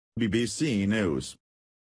BBC News.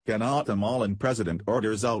 Guatemalan president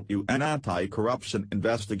orders out UN anti-corruption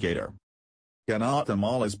investigator.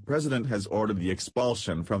 Guatemala's president has ordered the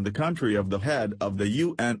expulsion from the country of the head of the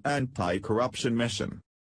UN anti-corruption mission.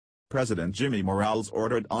 President Jimmy Morales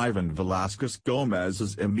ordered Ivan Velasquez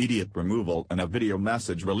Gomez's immediate removal in a video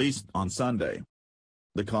message released on Sunday.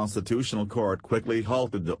 The Constitutional Court quickly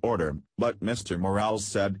halted the order, but Mr. Morales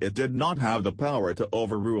said it did not have the power to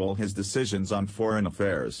overrule his decisions on foreign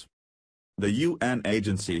affairs. The UN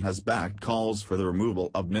agency has backed calls for the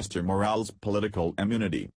removal of Mr. Morales' political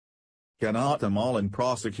immunity. Guatemalan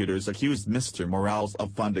prosecutors accused Mr. Morales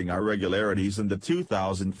of funding irregularities in the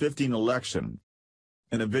 2015 election.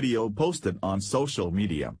 In a video posted on social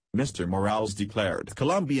media, Mr. Morales declared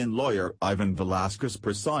Colombian lawyer Ivan Velasquez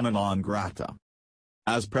persona non grata.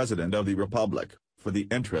 As President of the Republic, for the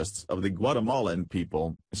interests of the Guatemalan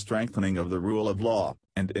people, strengthening of the rule of law,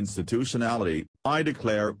 and institutionality, I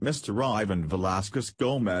declare Mr. Ivan Velasquez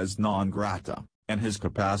Gomez non grata, in his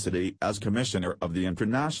capacity as Commissioner of the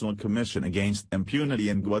International Commission Against Impunity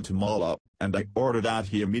in Guatemala, and I order that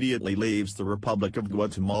he immediately leaves the Republic of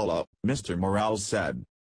Guatemala, Mr. Morales said.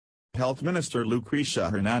 Health Minister Lucrecia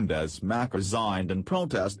Hernandez Mac resigned in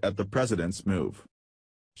protest at the president's move.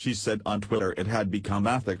 She said on Twitter it had become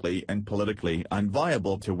ethically and politically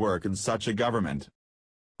unviable to work in such a government.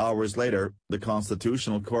 Hours later, the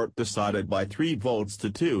Constitutional Court decided by 3 votes to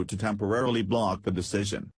 2 to temporarily block the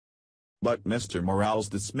decision. But Mr. Morales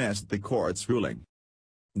dismissed the court's ruling.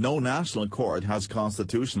 No national court has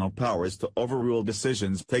constitutional powers to overrule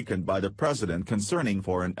decisions taken by the president concerning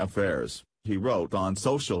foreign affairs, he wrote on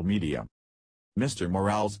social media. Mr.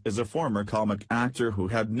 Morales is a former comic actor who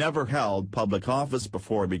had never held public office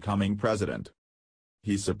before becoming president.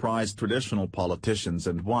 He surprised traditional politicians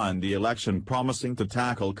and won the election promising to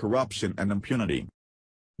tackle corruption and impunity.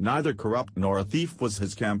 Neither corrupt nor a thief was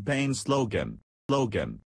his campaign slogan.